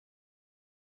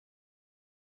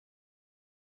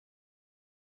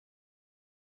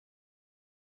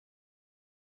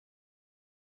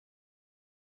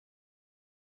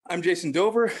I'm Jason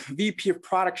Dover, VP of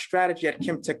Product Strategy at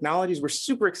Kemp Technologies. We're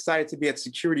super excited to be at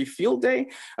Security Field Day,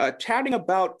 chatting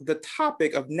about the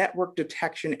topic of network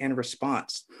detection and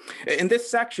response. In this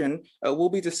section, we'll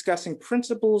be discussing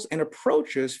principles and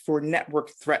approaches for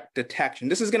network threat detection.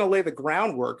 This is going to lay the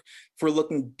groundwork for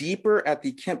looking deeper at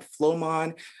the Kemp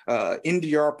Flowmon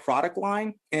NDR product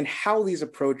line and how these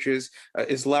approaches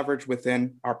is leveraged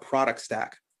within our product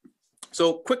stack.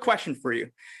 So, quick question for you.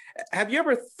 Have you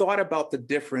ever thought about the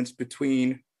difference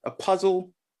between a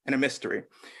puzzle and a mystery?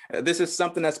 This is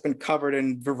something that's been covered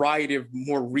in a variety of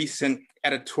more recent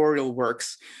editorial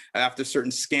works after certain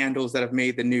scandals that have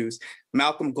made the news.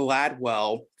 Malcolm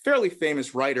Gladwell, fairly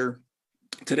famous writer,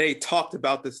 today talked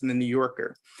about this in the New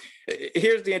Yorker.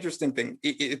 Here's the interesting thing.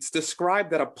 It's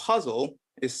described that a puzzle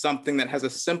is something that has a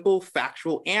simple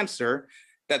factual answer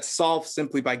that's solved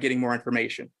simply by getting more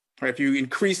information. Right? If you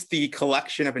increase the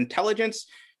collection of intelligence,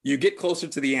 you get closer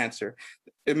to the answer.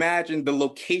 Imagine the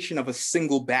location of a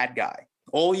single bad guy.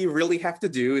 All you really have to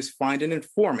do is find an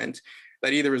informant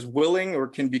that either is willing or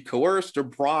can be coerced or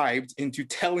bribed into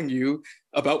telling you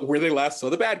about where they last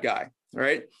saw the bad guy,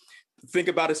 right? Think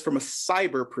about this from a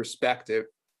cyber perspective.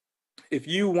 If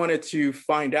you wanted to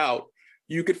find out,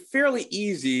 you could fairly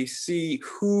easy see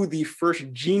who the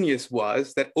first genius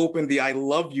was that opened the I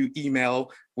love you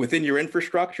email within your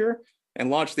infrastructure and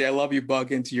launch the I love you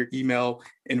bug into your email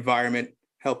environment,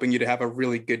 helping you to have a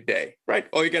really good day, right?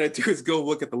 All you got to do is go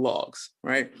look at the logs,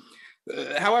 right?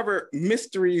 However,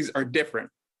 mysteries are different.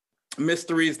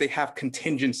 Mysteries, they have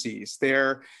contingencies.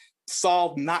 They're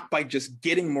solved not by just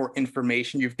getting more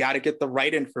information. You've got to get the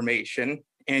right information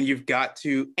and you've got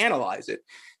to analyze it.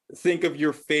 Think of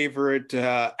your favorite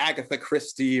Agatha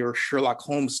Christie or Sherlock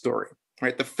Holmes story,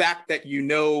 right? The fact that you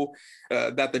know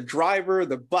that the driver,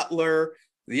 the butler,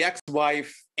 the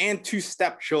ex-wife, and two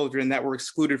stepchildren that were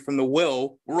excluded from the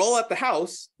will were all at the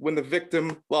house when the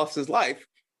victim lost his life.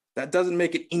 That doesn't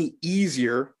make it any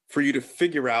easier for you to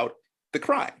figure out the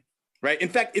crime, right? In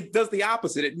fact, it does the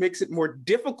opposite. It makes it more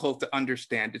difficult to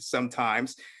understand it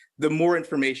sometimes the more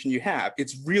information you have.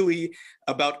 It's really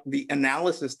about the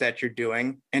analysis that you're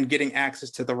doing and getting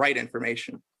access to the right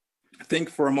information. Think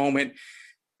for a moment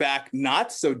back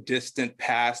not so distant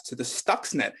past to the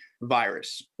Stuxnet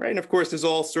virus, right? And of course, there's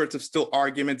all sorts of still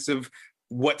arguments of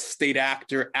what state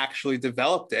actor actually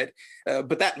developed it,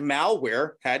 but that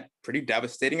malware had pretty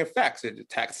devastating effects. It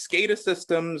attacked SCADA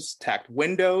systems, attacked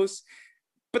Windows.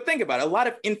 But think about it, a lot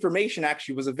of information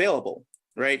actually was available,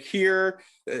 right? Here,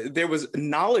 there was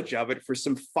knowledge of it for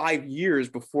some 5 years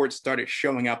before it started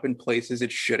showing up in places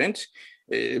it shouldn't.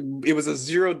 It was a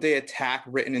zero-day attack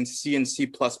written in C and C++,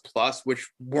 which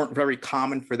weren't very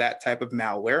common for that type of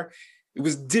malware. It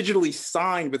was digitally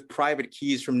signed with private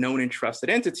keys from known and trusted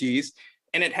entities,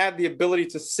 and it had the ability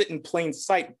to sit in plain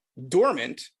sight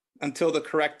dormant until the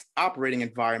correct operating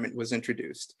environment was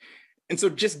introduced. And so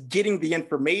just getting the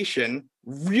information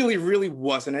really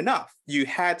wasn't enough. You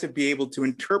had to be able to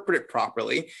interpret it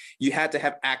properly. You had to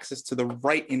have access to the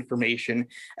right information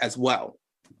as well.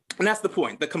 And that's the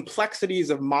point. The complexities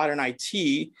of modern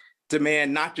IT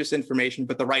demand not just information,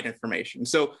 but the right information.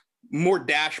 So more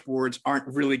dashboards aren't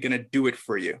really going to do it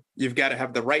for you. You've got to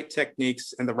have the right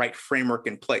techniques and the right framework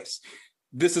in place.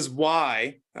 This is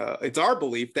why it's our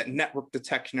belief that network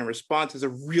detection and response is a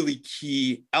really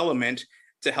key element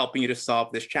to helping you to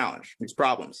solve this challenge, these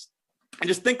problems. And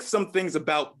just think some things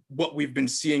about what we've been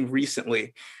seeing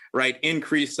recently, right?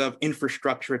 Increase of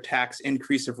infrastructure attacks,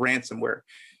 increase of ransomware.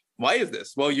 Why is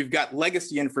this? Well, you've got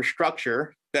legacy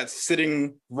infrastructure that's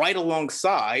sitting right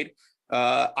alongside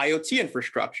IoT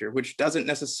infrastructure, which doesn't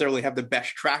necessarily have the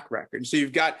best track record. So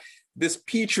you've got this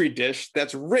petri dish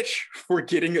that's rich for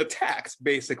getting attacked,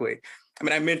 basically. I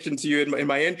mean, I mentioned to you in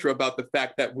my intro about the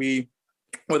fact that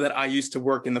that I used to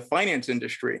work in the finance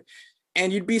industry.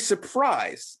 And you'd be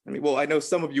surprised. I mean, well, I know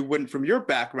some of you wouldn't from your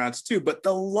backgrounds too, but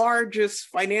the largest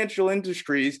financial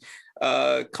industries,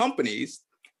 companies,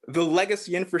 the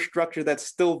legacy infrastructure that's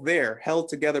still there, held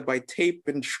together by tape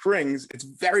and strings, it's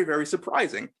very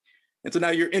surprising. And so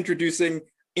now you're introducing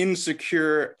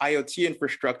insecure IoT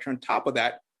infrastructure on top of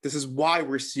that. This is why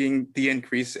we're seeing the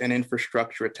increase in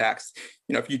infrastructure attacks.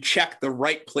 You know, if you check the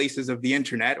right places of the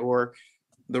internet or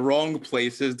the wrong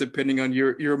places, depending on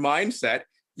your mindset,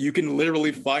 you can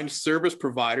literally find service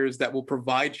providers that will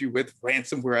provide you with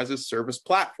ransomware as a service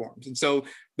platforms. And so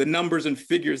the numbers and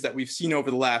figures that we've seen over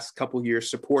the last couple of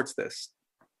years supports this.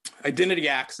 Identity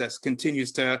access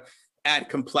continues to add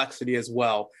complexity as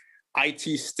well. IT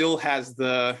still has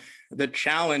the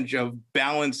challenge of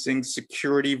balancing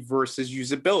security versus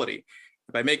usability.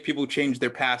 If I make people change their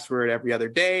password every other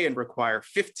day and require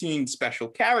 15 special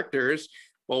characters,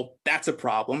 Well, that's a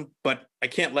problem, but I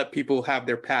can't let people have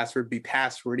their password be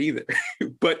password either.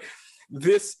 But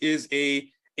this is a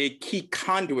key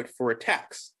conduit for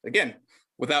attacks. Again,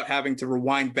 without having to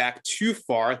rewind back too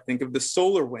far, think of the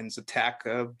SolarWinds attack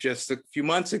of just a few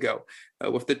months ago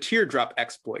with the teardrop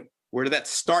exploit. Where did that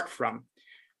start from?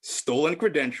 Stolen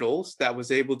credentials that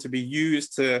was able to be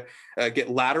used to get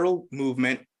lateral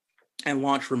movement and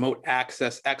launch remote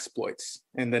access exploits.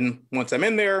 And then once I'm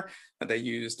in there, they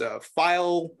used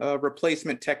file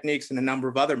replacement techniques and a number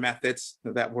of other methods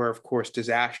that were, of course,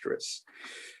 disastrous.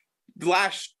 The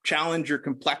last challenge or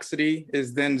complexity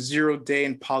is then zero-day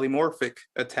and polymorphic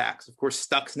attacks. Of course,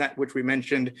 Stuxnet, which we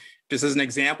mentioned just as an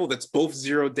example, that's both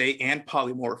zero-day and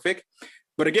polymorphic.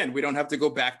 But again, we don't have to go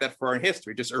back that far in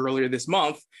history. Just earlier this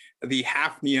month, the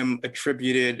Hafnium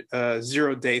attributed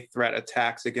zero-day threat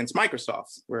attacks against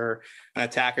Microsoft, where an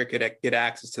attacker could get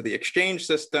access to the Exchange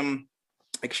system,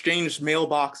 exchange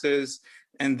mailboxes,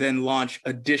 and then launch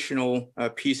additional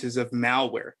pieces of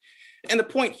malware. And the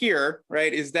point here,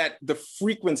 right, is that the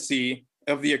frequency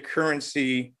of the occurrence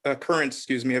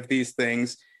of these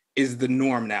things is the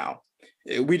norm now.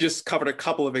 We just covered a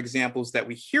couple of examples that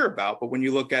we hear about, but when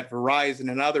you look at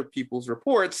Verizon and other people's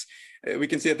reports, we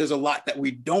can see that there's a lot that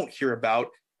we don't hear about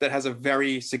that has a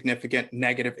very significant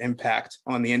negative impact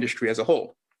on the industry as a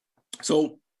whole.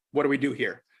 So what do we do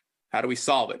here? How do we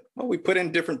solve it? Well, we put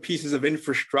in different pieces of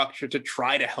infrastructure to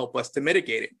try to help us to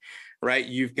mitigate it, right?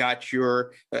 You've got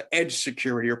your edge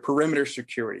security or perimeter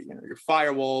security, your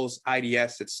firewalls,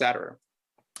 IDS, et cetera.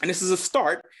 And this is a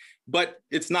start, but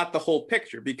it's not the whole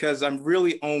picture because I'm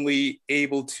really only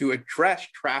able to address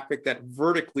traffic that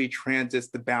vertically transits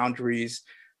the boundaries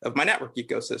of my network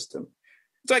ecosystem.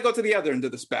 So I go to the other end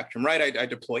of the spectrum, right? I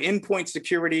deploy endpoint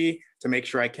security to make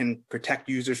sure I can protect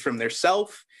users from their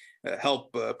self,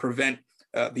 help prevent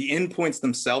the endpoints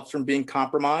themselves from being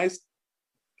compromised.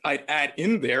 I'd add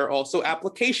in there also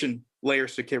application layer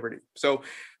security. So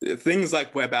things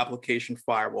like web application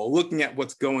firewall, looking at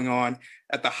what's going on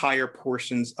at the higher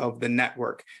portions of the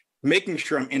network, making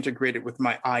sure I'm integrated with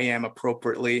my IAM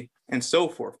appropriately and so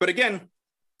forth. But again,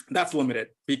 that's limited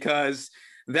because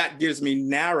that gives me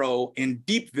narrow and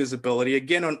deep visibility,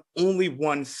 again, on only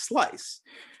one slice.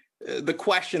 The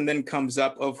question then comes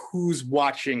up of who's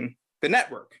watching the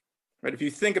network, right? If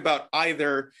you think about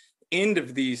either end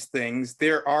of these things,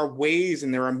 there are ways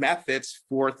and there are methods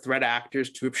for threat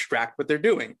actors to abstract what they're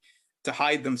doing, to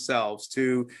hide themselves,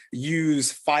 to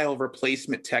use file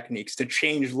replacement techniques, to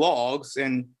change logs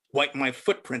and wipe my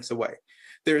footprints away.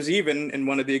 There's even, in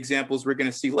one of the examples we're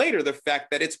going to see later, the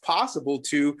fact that it's possible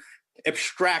to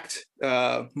abstract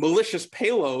malicious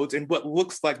payloads in what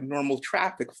looks like normal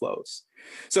traffic flows.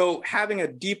 So having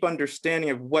a deep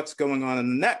understanding of what's going on in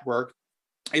the network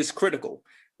is critical.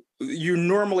 You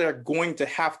normally are going to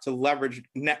have to leverage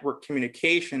network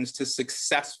communications to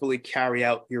successfully carry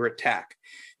out your attack.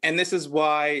 And this is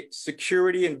why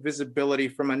security and visibility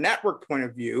from a network point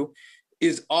of view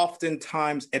is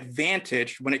oftentimes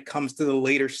advantaged when it comes to the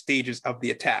later stages of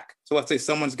the attack. So let's say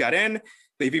someone's got in,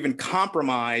 they've even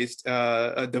compromised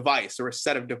a device or a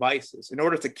set of devices. In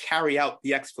order to carry out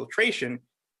the exfiltration,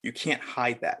 you can't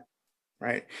hide that,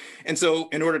 right? And so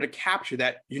in order to capture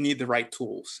that, you need the right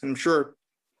tools. And I'm sure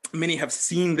many have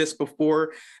seen this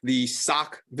before, the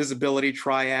SOC visibility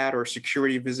triad or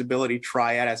security visibility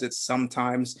triad, as it's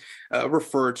sometimes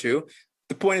referred to.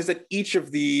 The point is that each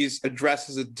of these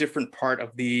addresses a different part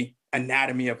of the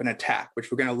anatomy of an attack,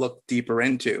 which we're going to look deeper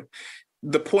into.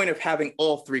 The point of having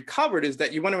all three covered is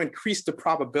that you want to increase the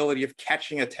probability of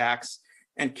catching attacks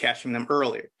and catching them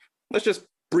earlier. Let's just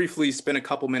briefly spend a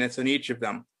couple minutes on each of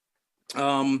them.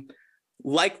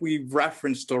 Like we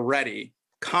referenced already,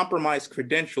 compromised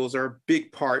credentials are a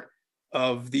big part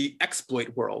of the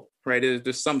exploit world, right?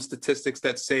 There's some statistics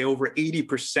that say over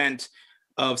 80%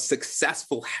 of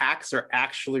successful hacks are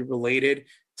actually related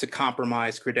to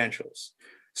compromised credentials.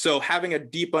 So having a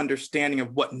deep understanding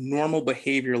of what normal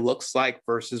behavior looks like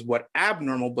versus what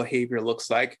abnormal behavior looks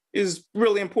like is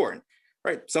really important,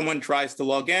 right? Someone tries to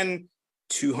log in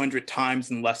 200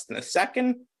 times in less than a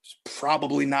second. It's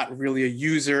probably not really a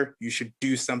user. You should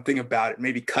do something about it.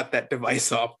 Maybe cut that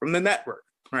device off from the network,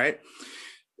 right?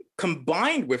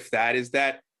 Combined with that is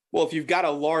that, well, if you've got a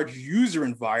large user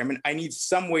environment, I need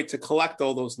some way to collect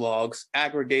all those logs,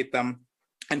 aggregate them,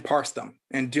 and parse them.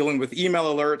 And dealing with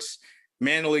email alerts,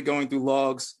 manually going through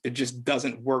logs, it just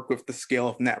doesn't work with the scale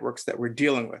of networks that we're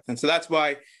dealing with. And so that's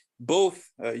why both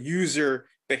user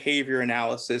behavior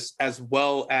analysis as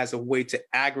well as a way to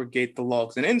aggregate the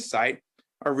logs and insight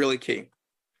are really key.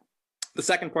 The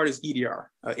second part is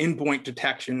EDR, endpoint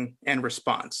detection and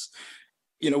response.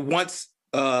 Once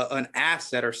an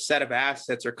asset or set of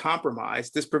assets are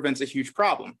compromised, this prevents a huge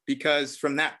problem, because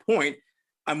from that point,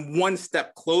 I'm one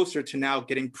step closer to now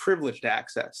getting privileged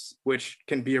access, which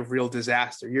can be a real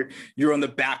disaster. You're on the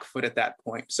back foot at that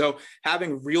point. So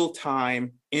having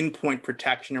real-time endpoint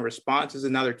protection and response is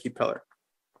another key pillar.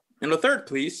 And the third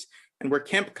piece, and where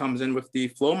Kemp comes in with the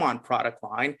Flowmon product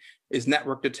line, is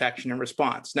network detection and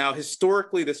response. Now,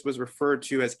 historically, this was referred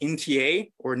to as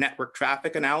NTA, or network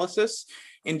traffic analysis.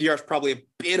 NDR is probably a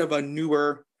bit of a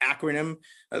newer acronym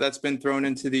that's been thrown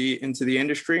into the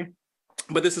industry.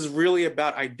 But this is really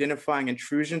about identifying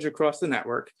intrusions across the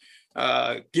network,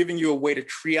 giving you a way to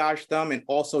triage them and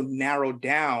also narrow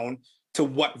down to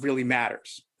what really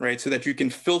matters, right? So that you can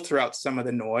filter out some of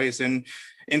the noise, and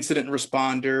incident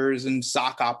responders and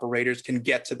SOC operators can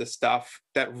get to the stuff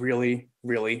that really,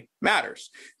 really matters,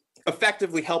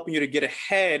 effectively helping you to get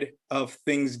ahead of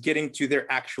things getting to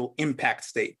their actual impact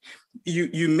state.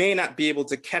 You may not be able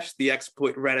to catch the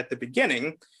exploit right at the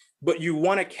beginning, but you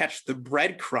want to catch the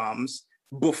breadcrumbs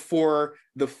before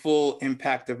the full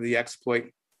impact of the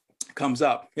exploit comes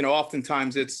up.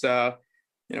 Oftentimes it's,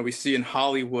 we see in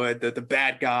Hollywood that the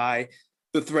bad guy,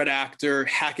 the threat actor,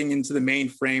 hacking into the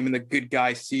mainframe, and the good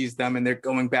guy sees them and they're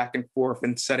going back and forth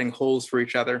and setting holes for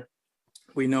each other.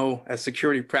 We know as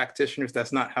security practitioners,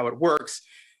 that's not how it works.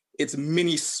 It's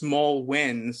many small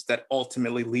wins that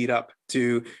ultimately lead up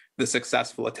to the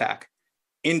successful attack.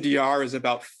 NDR is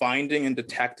about finding and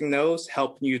detecting those,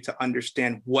 helping you to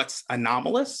understand what's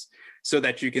anomalous so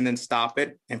that you can then stop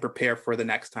it and prepare for the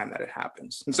next time that it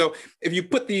happens. And so if you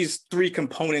put these three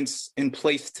components in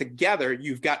place together,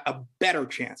 you've got a better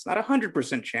chance, not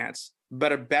 100% chance,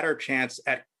 but a better chance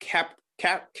at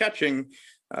catching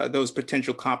those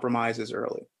potential compromises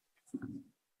early.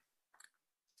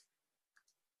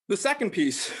 The second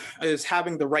piece is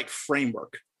having the right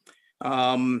framework.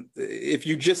 If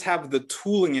you just have the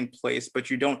tooling in place, but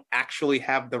you don't actually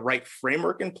have the right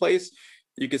framework in place,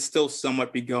 you could still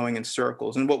somewhat be going in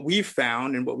circles. And what we've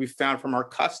found from our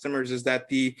customers is that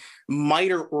the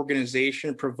MITRE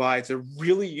organization provides a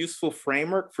really useful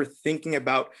framework for thinking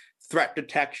about threat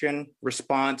detection,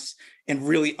 response, and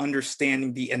really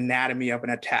understanding the anatomy of an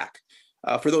attack.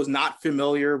 For those not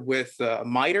familiar with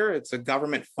MITRE, it's a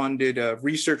government-funded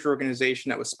research organization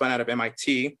that was spun out of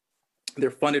MIT.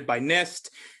 They're funded by NIST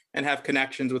and have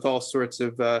connections with all sorts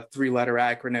of three-letter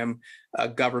acronym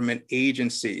government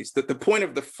agencies. The point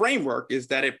of the framework is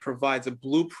that it provides a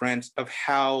blueprint of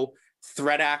how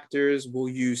threat actors will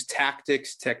use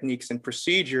tactics, techniques, and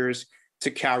procedures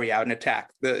to carry out an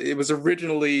attack. It was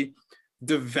originally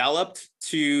developed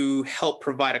to help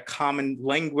provide a common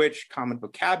language, common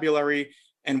vocabulary,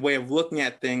 and way of looking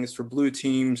at things for blue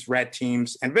teams, red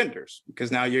teams, and vendors,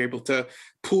 because now you're able to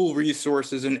pool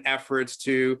resources and efforts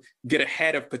to get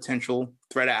ahead of potential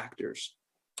threat actors.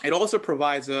 It also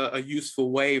provides a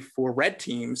useful way for red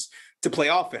teams to play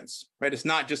offense, right? It's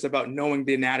not just about knowing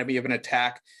the anatomy of an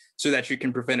attack so that you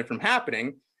can prevent it from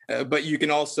happening, but you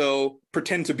can also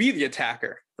pretend to be the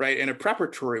attacker, right, in a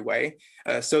preparatory way,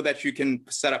 so that you can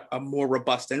set up a more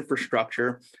robust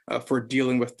infrastructure for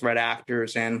dealing with threat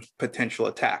actors and potential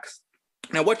attacks.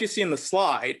 Now, what you see in the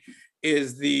slide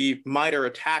is the MITRE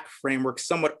attack framework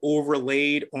somewhat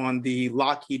overlaid on the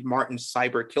Lockheed Martin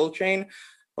cyber kill chain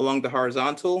along the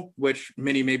horizontal, which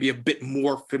many may be a bit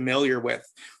more familiar with.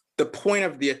 The point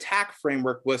of the attack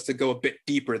framework was to go a bit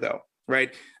deeper, though,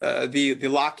 right? The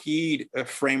Lockheed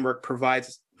framework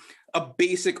provides a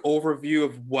basic overview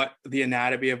of what the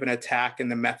anatomy of an attack and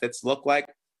the methods look like.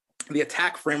 The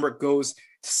attack framework goes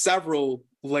several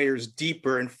layers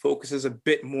deeper and focuses a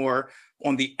bit more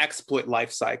on the exploit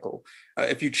lifecycle.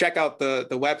 If you check out the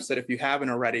website, if you haven't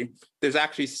already, there's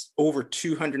actually over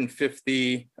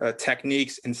 250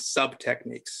 techniques and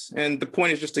sub-techniques. And the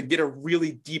point is just to get a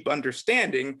really deep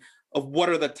understanding of what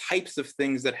are the types of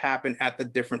things that happen at the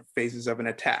different phases of an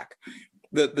attack.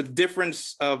 The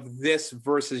difference of this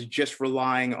versus just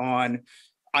relying on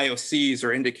IOCs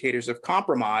or indicators of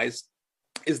compromise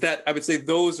is that I would say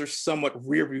those are somewhat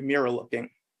rearview mirror looking,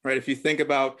 right? If you think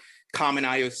about common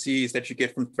IOCs that you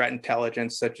get from threat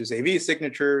intelligence, such as AV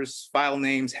signatures, file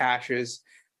names, hashes,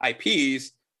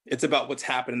 IPs, it's about what's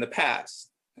happened in the past.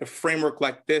 A framework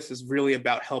like this is really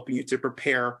about helping you to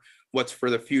prepare what's for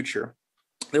the future.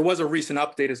 There was a recent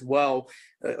update as well.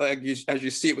 As you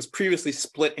see, it was previously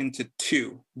split into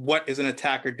two. What is an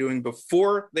attacker doing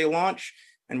before they launch,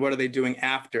 and what are they doing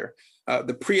after?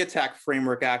 The pre-attack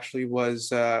framework actually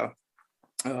was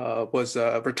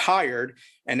retired,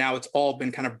 and now it's all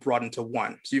been kind of brought into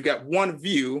one. So you've got one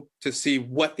view to see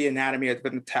what the anatomy of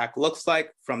an attack looks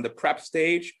like from the prep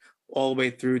stage all the way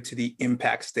through to the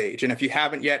impact stage. And if you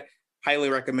haven't yet highly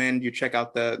recommend you check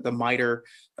out the MITRE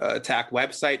attack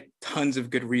website, tons of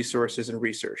good resources and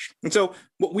research. And so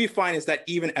what we find is that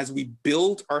even as we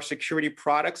build our security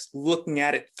products, looking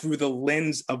at it through the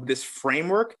lens of this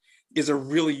framework is a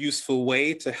really useful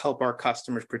way to help our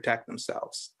customers protect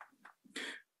themselves.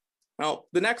 Now,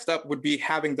 the next up would be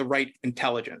having the right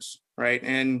intelligence, right?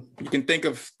 And you can think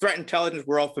of threat intelligence,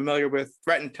 we're all familiar with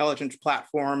threat intelligence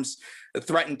platforms, the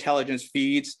threat intelligence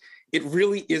feeds. It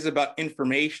really is about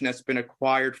information that's been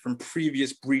acquired from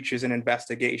previous breaches and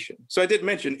investigation. So I did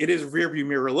mention it is rearview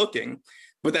mirror looking,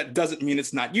 but that doesn't mean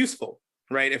it's not useful,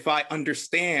 right? If I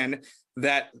understand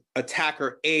that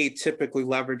attacker A typically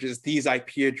leverages these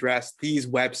IP address, these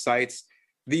websites,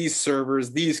 these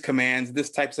servers, these commands,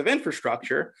 this types of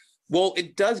infrastructure, well,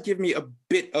 it does give me a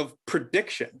bit of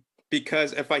prediction,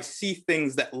 because if I see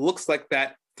things that looks like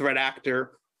that threat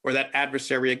actor or that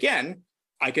adversary again,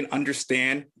 I can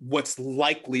understand what's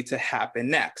likely to happen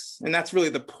next. And that's really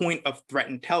the point of threat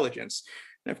intelligence.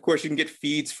 And of course, you can get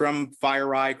feeds from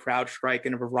FireEye, CrowdStrike,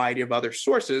 and a variety of other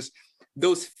sources.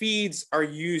 Those feeds are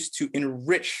used to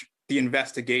enrich the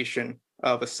investigation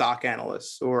of a SOC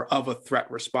analyst or of a threat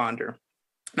responder.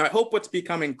 Now, I hope what's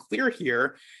becoming clear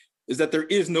here is that there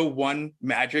is no one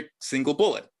magic single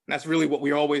bullet. And that's really what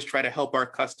we always try to help our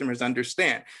customers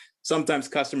understand. Sometimes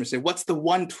customers say, what's the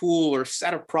one tool or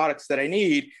set of products that I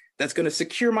need that's going to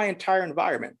secure my entire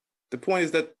environment? The point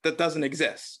is that that doesn't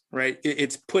exist, right?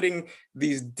 It's putting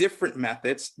these different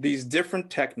methods, these different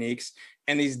techniques,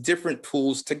 and these different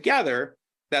tools together.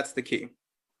 That's the key.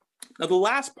 Now, the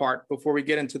last part before we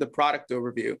get into the product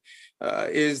overview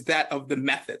is that of the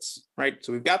methods, right?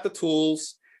 So we've got the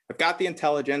tools, I've got the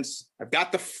intelligence, I've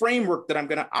got the framework that I'm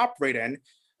going to operate in.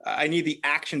 I need the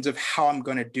actions of how I'm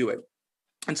going to do it.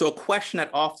 And so a question that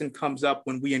often comes up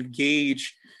when we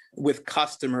engage with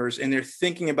customers and they're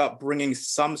thinking about bringing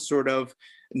some sort of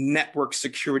network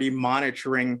security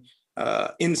monitoring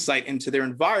insight into their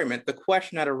environment, the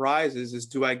question that arises is,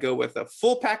 do I go with a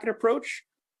full packet approach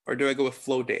or do I go with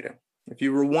flow data? If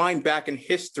you rewind back in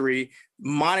history,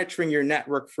 monitoring your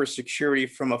network for security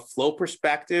from a flow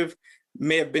perspective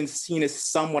may have been seen as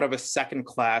somewhat of a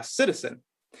second-class citizen.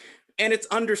 And it's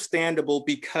understandable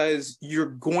because you're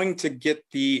going to get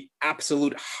the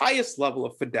absolute highest level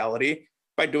of fidelity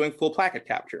by doing full packet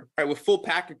capture. Right? With full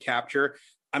packet capture,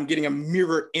 I'm getting a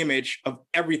mirror image of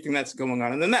everything that's going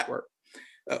on in the network.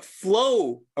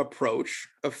 Flow approach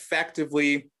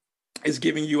effectively is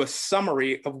giving you a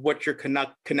summary of what your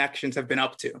connections have been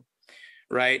up to.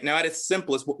 Right? Now, at its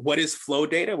simplest, what is flow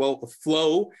data? Well, the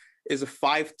flow is a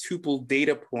 5-tuple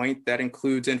data point that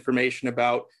includes information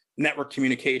about network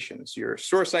communications, your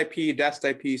source IP, dest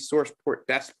IP, source port,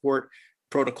 dest port,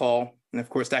 protocol. And of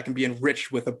course, that can be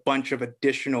enriched with a bunch of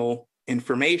additional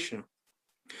information.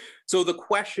 So the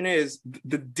question is,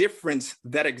 the difference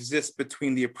that exists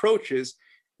between the approaches,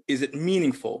 is it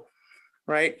meaningful,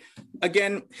 right?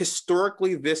 Again,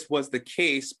 historically, this was the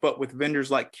case, but with vendors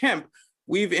like Kemp,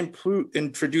 we've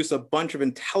introduced a bunch of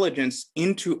intelligence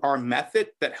into our method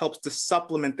that helps to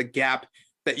supplement the gap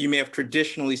that you may have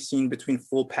traditionally seen between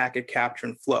full packet capture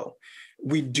and flow.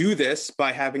 We do this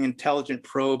by having intelligent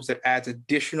probes that adds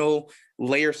additional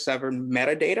layer 7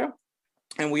 metadata.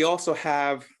 And we also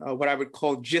have what I would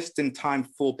call just-in-time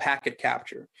full packet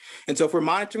capture. And so if we're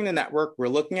monitoring the network, we're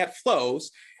looking at flows.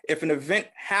 If an event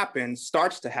happens,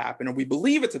 starts to happen, or we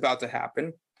believe it's about to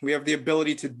happen, we have the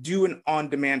ability to do an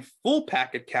on-demand full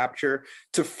packet capture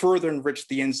to further enrich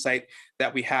the insight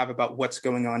that we have about what's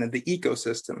going on in the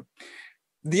ecosystem.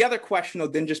 The other question, though,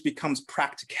 then just becomes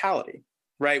practicality,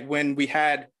 right? When we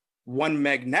had 1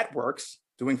 meg networks,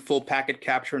 doing full packet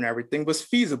capture and everything was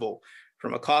feasible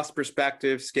from a cost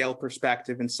perspective, scale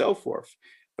perspective, and so forth.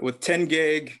 With 10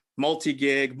 gig,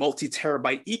 multi-gig,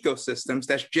 multi-terabyte ecosystems,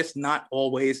 that's just not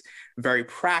always very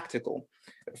practical.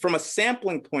 From a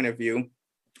sampling point of view,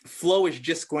 flow is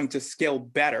just going to scale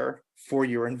better for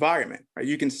your environment, right?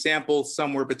 You can sample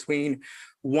somewhere between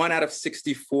 1 out of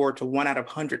 64 to 1 out of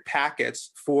 100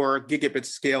 packets for gigabit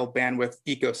scale bandwidth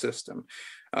ecosystem.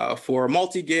 For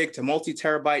multi-gig to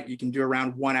multi-terabyte, you can do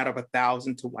around 1 out of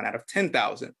 1,000 to 1 out of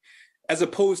 10,000, as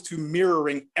opposed to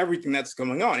mirroring everything that's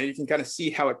going on. And you can kind of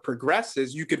see how it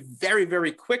progresses. You could very,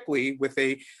 very quickly, with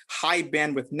a high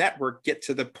bandwidth network, get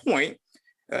to the point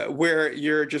where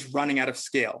you're just running out of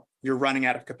scale. You're running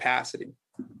out of capacity.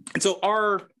 And so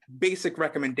our basic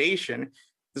recommendation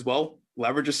is, well,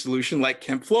 leverage a solution like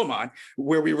Kemp Flowmon,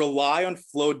 where we rely on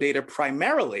flow data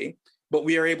primarily, but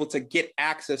we are able to get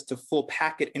access to full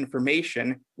packet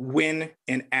information when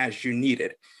and as you need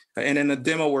it. And in the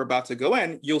demo we're about to go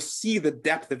in, you'll see the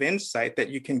depth of insight that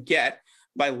you can get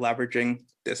by leveraging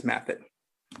this method.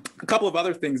 A couple of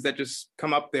other things that just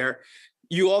come up there.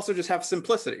 You also just have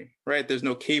simplicity, right? There's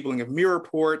no cabling of mirror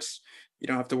ports. You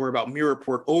don't have to worry about mirror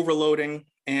port overloading,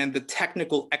 and the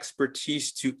technical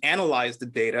expertise to analyze the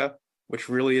data, which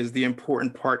really is the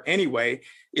important part anyway,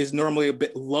 is normally a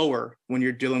bit lower when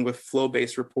you're dealing with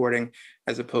flow-based reporting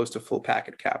as opposed to full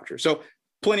packet capture. So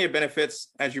plenty of benefits,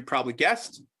 as you probably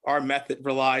guessed. Our method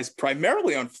relies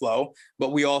primarily on flow,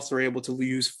 but we also are able to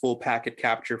use full packet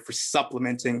capture for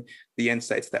supplementing the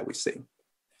insights that we see.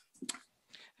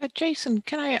 Jason,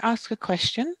 can I ask a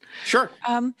question? Sure.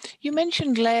 You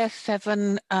mentioned layer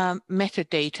 7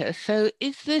 metadata. So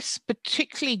is this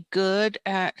particularly good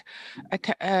at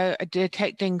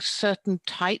detecting certain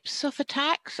types of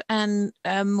attacks and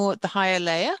more at the higher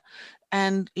layer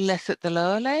and less at the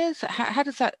lower layers? How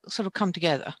does that sort of come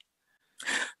together?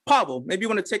 Pavel, maybe you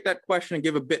want to take that question and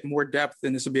give a bit more depth,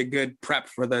 and this will be a good prep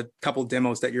for the couple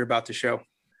demos that you're about to show.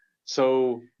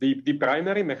 So the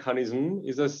primary mechanism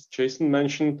is, as Jason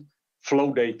mentioned,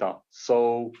 flow data.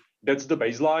 So that's the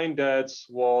baseline. That's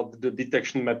what the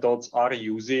detection methods are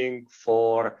using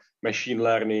for machine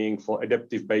learning, for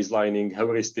adaptive baselining,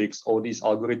 heuristics, all these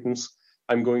algorithms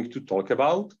I'm going to talk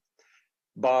about.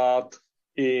 But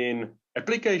in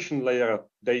application layer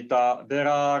data, there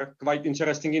are quite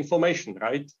interesting information,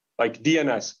 right? Like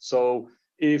DNS. So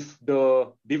if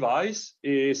the device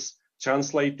is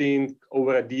translating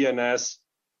over a DNS,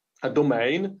 a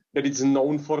domain that is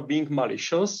known for being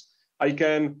malicious, I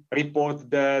can report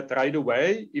that right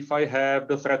away if I have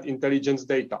the threat intelligence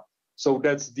data. So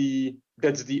that's the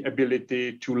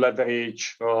ability to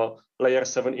leverage layer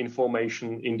 7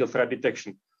 information in the threat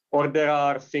detection. Or there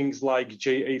are things like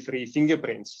JA3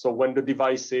 fingerprints. So when the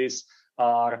devices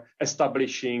are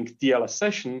establishing TLS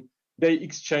session, they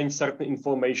exchange certain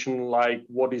information like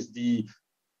what is the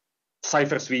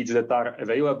cipher suites that are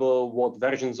available, what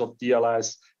versions of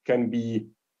TLS can be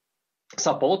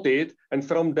supported. And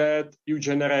from that, you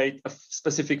generate a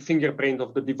specific fingerprint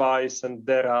of the device, and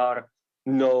there are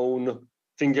known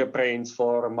fingerprints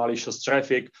for malicious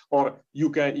traffic. Or you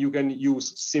can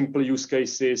use simple use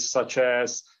cases such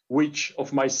as which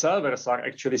of my servers are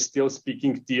actually still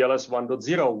speaking TLS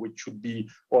 1.0, which should be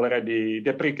already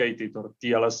deprecated, or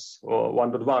TLS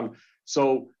 1.1.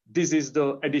 So this is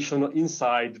the additional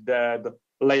insight that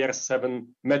layer 7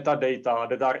 metadata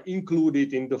that are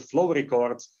included in the flow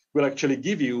records will actually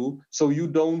give you. So you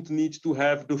don't need to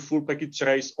have the full packet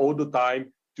trace all the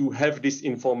time to have this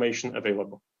information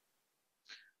available.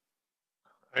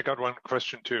 I got one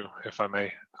question too, if I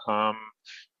may.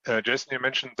 Jason, you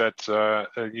mentioned that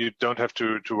you don't have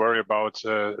to worry about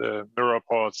mirror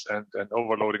ports and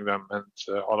overloading them and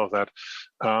all of that.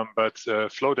 But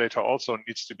flow data also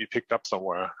needs to be picked up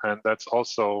somewhere. And that's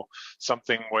also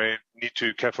something we need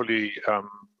to carefully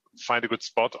find a good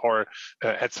spot or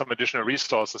add some additional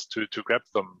resources to grab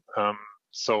them.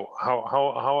 So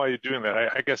how are you doing that?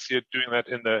 I guess you're doing that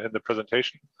in the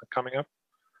presentation coming up?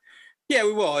 Yeah,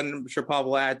 we will, and I'm sure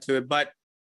Pavel will add to it, but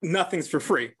nothing's for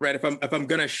free, right? If I'm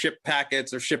going to ship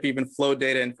packets or ship even flow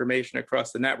data information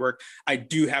across the network, I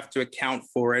do have to account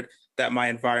for it, that my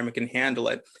environment can handle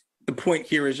it. The point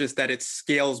here is just that it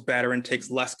scales better and takes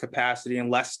less capacity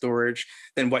and less storage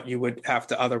than what you would have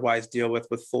to otherwise deal with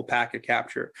full packet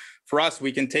capture. For us,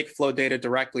 we can take flow data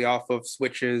directly off of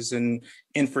switches and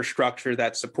infrastructure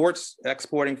that supports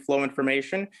exporting flow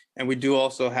information. And we do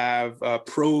also have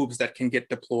probes that can get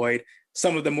deployed.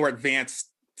 Some of the more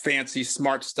advanced, fancy,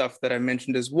 smart stuff that I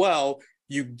mentioned as well,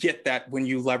 you get that when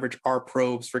you leverage our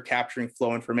probes for capturing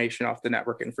flow information off the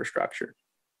network infrastructure.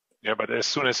 Yeah, but as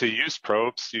soon as you use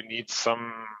probes, you need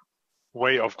some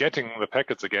way of getting the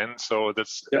packets again. So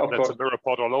that's a mirror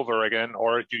port all over again,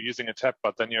 or you're using a tap,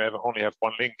 but then you only have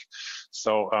one link.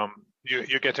 So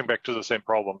you're getting back to the same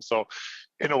problem. So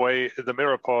in a way, the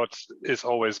mirror port is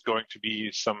always going to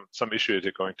be some issue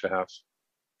you're going to have.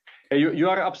 You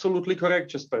are absolutely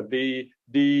correct, Jesper.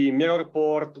 The mirror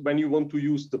port, when you want to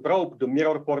use the probe, the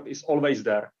mirror port is always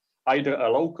there, either a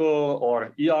local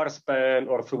or ER span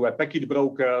or through a packet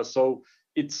broker. So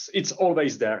it's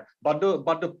always there. But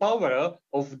the power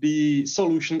of the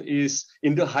solution is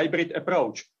in the hybrid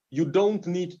approach. You don't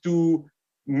need to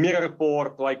mirror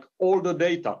port like all the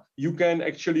data. You can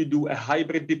actually do a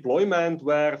hybrid deployment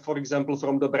where, for example,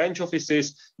 from the branch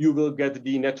offices, you will get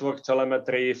the network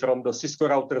telemetry from the Cisco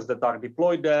routers that are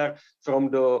deployed there.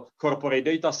 From the corporate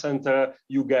data center,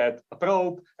 you get a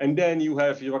probe, and then you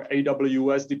have your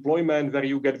AWS deployment where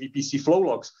you get VPC flow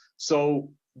logs.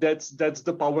 So that's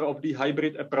the power of the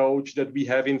hybrid approach that we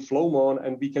have in Flowmon,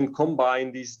 and we can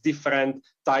combine these different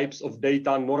types of data,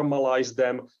 normalize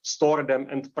them, store them,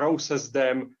 and process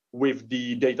them with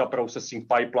the data processing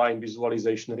pipeline,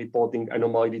 visualization, reporting,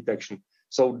 anomaly detection.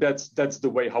 So that's the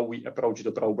way how we approach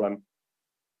the problem.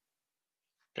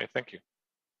 Okay, thank you.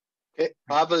 Okay,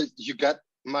 Pavel, you got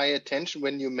my attention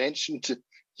when you mentioned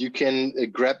you can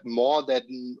grab more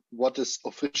than what is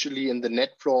officially in the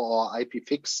NetFlow or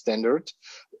IPFix standard.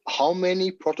 How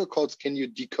many protocols can you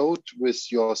decode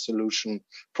with your solution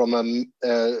from a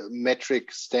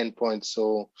metric standpoint?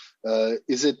 So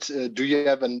is it, do you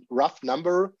have a rough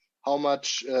number how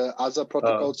much other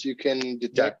protocols you can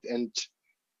detect and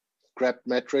grab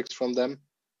metrics from them?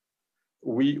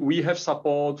 We have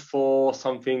support for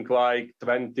something like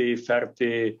 20,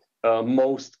 30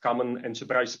 most common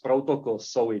enterprise protocols.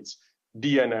 So it's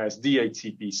DNS,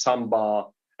 DHCP, Samba,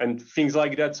 and things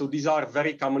like that. So these are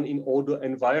very common in all the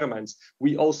environments.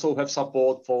 We also have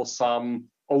support for some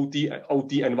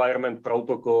OT environment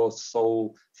protocols.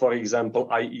 So for example,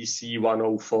 IEC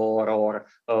 104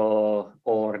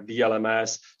 or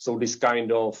DLMS. So this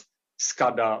kind of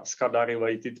SCADA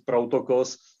related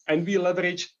protocols. And we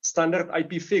leverage standard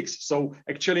IPFix. So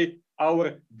actually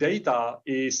our data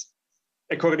is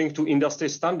according to industry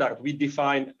standard. We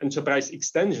define enterprise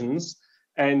extensions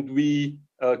and we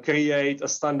create a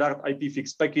standard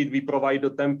IPFix packet. We provide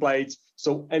the templates.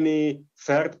 So any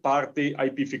third-party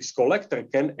IPFix collector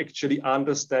can actually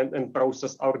understand and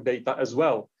process our data as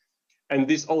well. And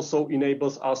this also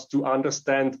enables us to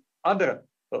understand other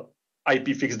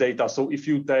IPFix data. So if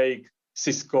you take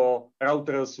Cisco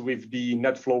routers with the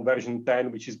NetFlow version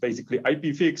 10, which is basically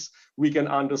IPFix, we can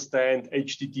understand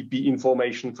HTTP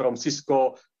information from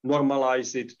Cisco,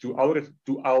 normalize it to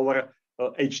our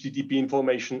HTTP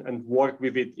information, and work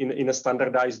with it in a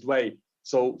standardized way.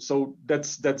 So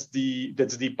that's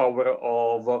the power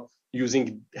of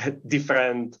using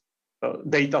different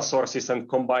data sources and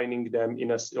combining them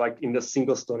in a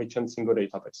single storage and single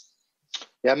database.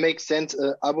 Yeah, makes sense.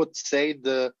 I would say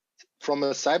from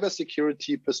a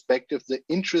cybersecurity perspective, the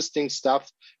interesting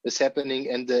stuff is happening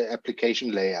in the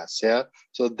application layers. Yeah.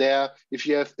 So there, if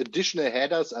you have additional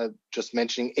headers, I'm just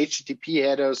mentioning HTTP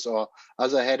headers or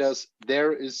other headers,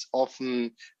 there is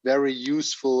often very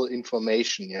useful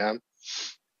information. Yeah.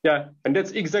 Yeah. And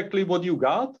that's exactly what you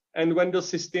got. And when the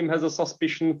system has a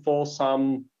suspicion for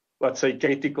some, let's say,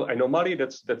 critical anomaly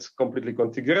that's completely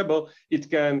configurable, it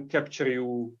can capture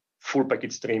you full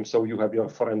packet stream. So you have your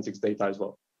forensics data as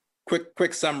well.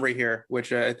 Quick summary here,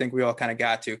 which I think we all kind of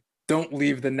got to. Don't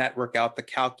leave the network out the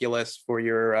calculus for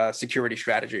your security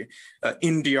strategy.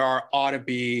 NDR ought to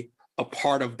be a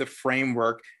part of the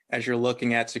framework as you're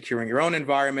looking at securing your own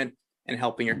environment and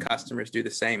helping your customers do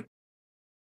the same.